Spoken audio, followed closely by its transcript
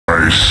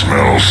I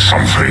smell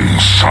something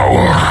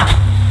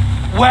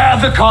sour. Wear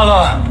the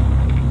collar,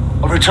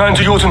 or return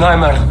to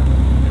Jotunheimer.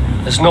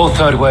 There's no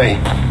third way.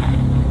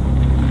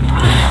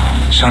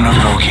 Son of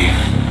Loki,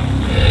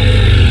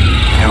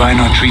 have I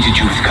not treated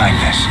you with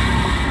kindness?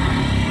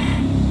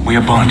 We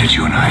are bonded,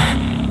 you and I.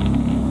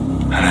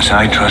 And as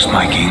I trust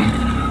my king,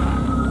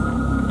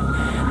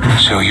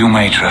 so you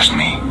may trust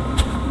me.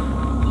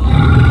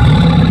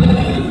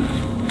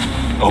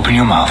 Open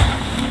your mouth.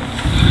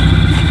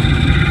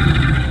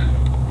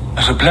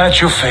 As a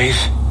pledge of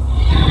faith,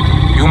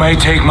 you may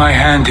take my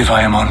hand if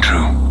I am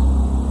untrue.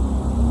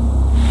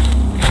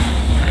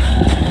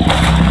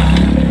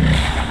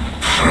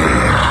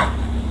 Fair.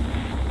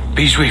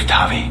 Be swift,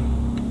 Harvey.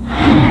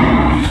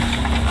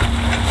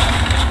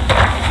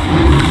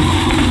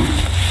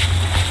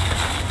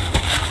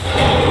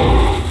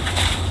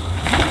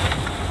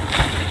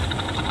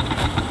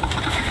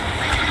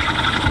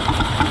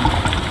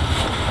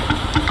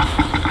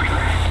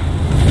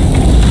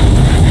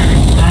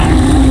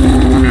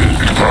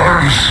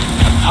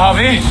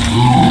 Harvey?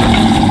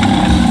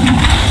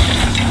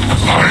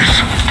 Lies.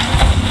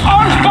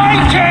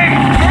 Unbiting!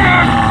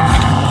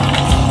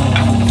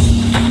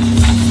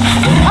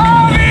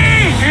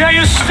 Harvey! Here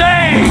you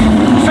stay,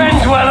 Fen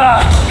Dweller!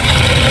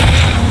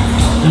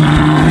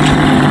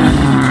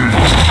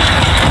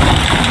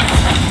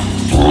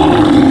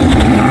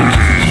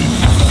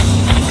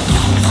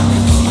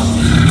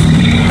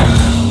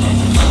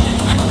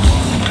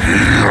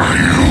 Here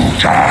you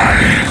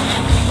die.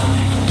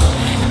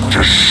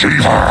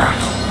 Deceiver.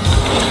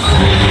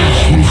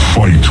 Will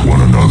fight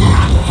one another,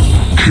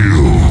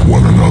 kill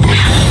one another.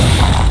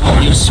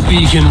 You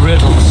speak in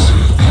riddles.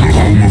 The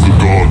home of the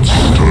gods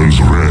turns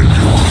red,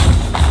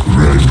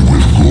 red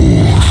with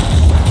gore.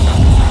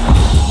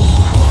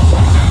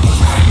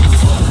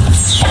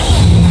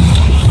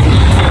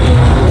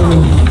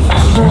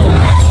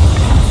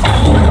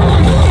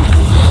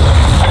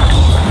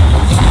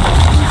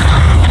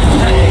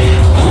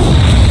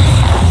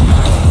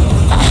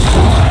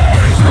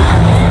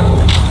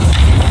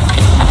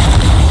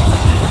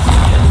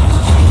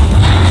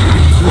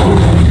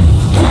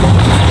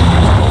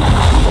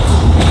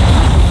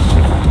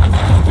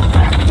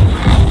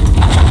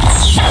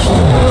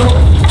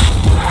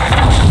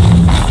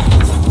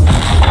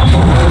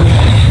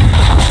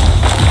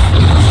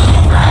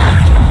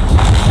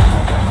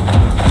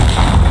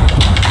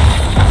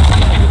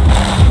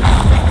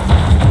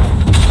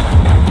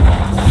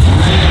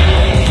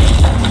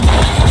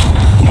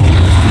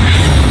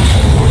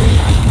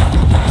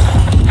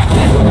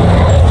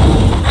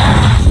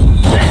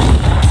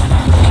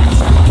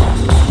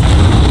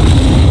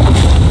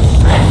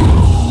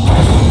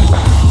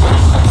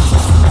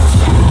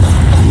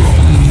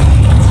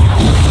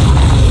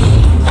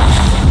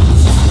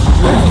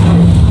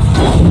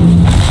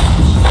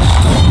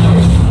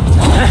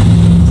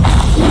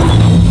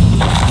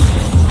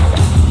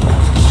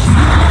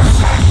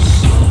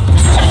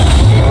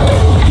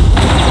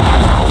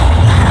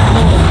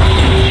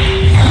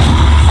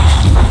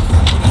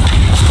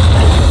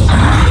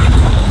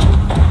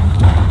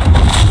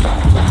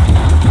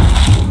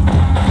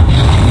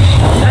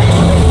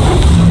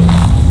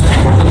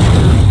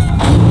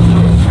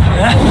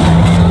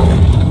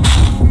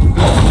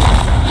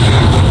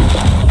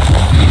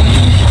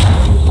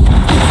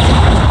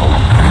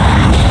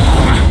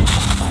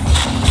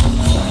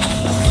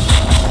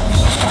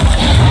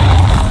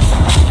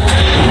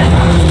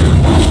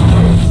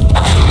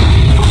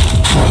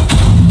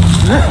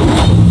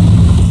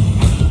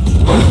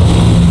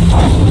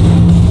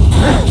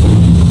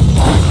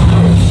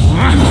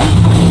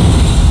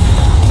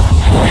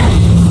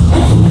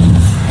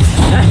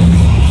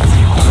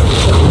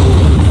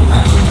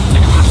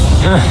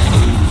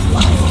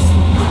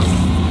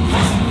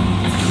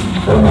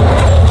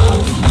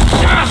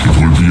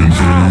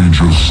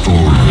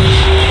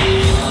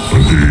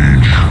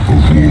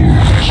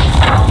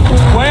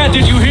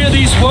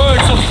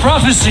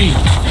 Prophecy!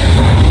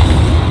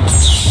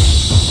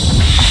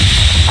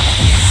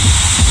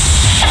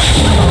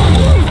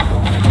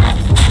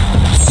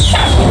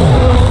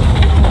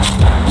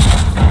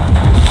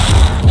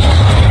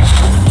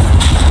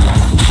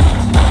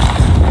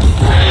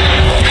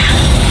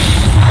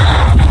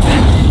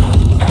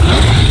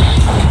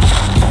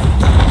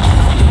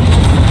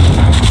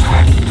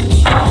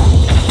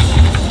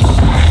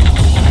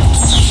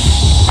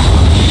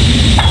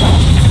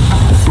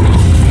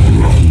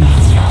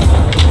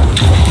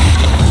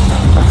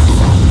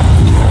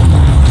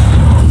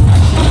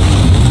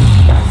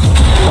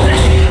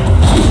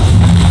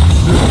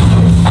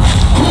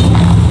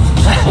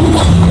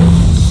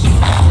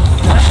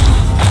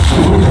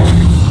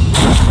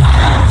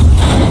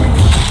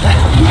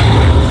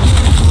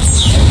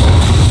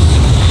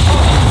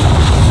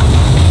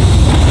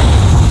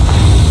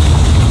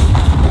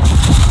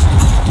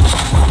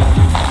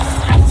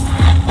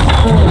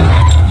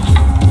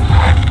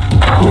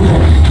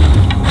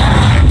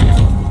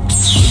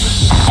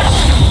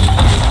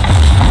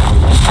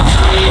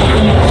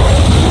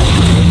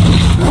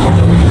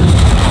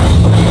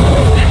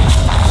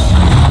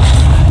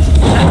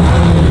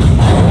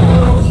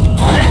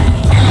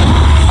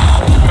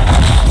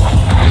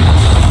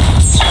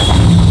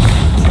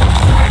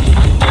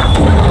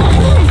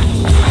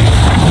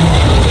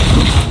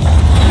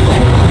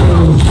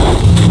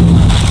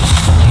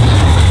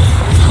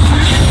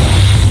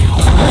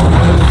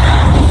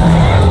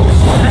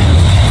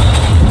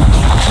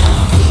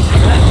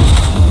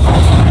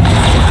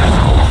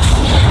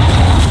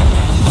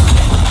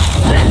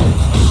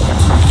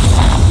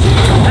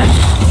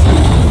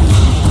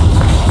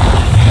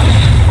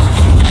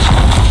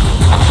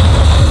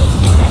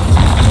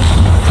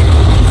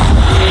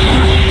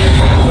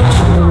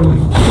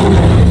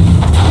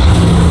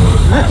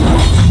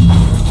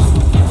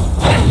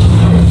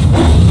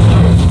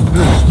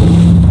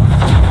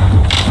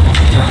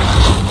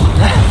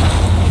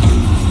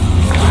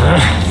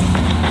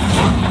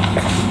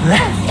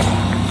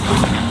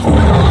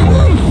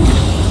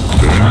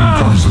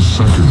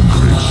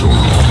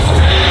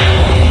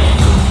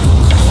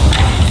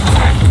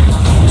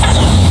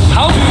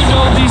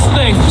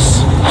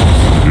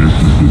 This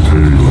is the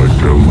tale I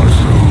tell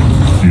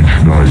myself each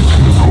night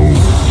in the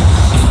cold.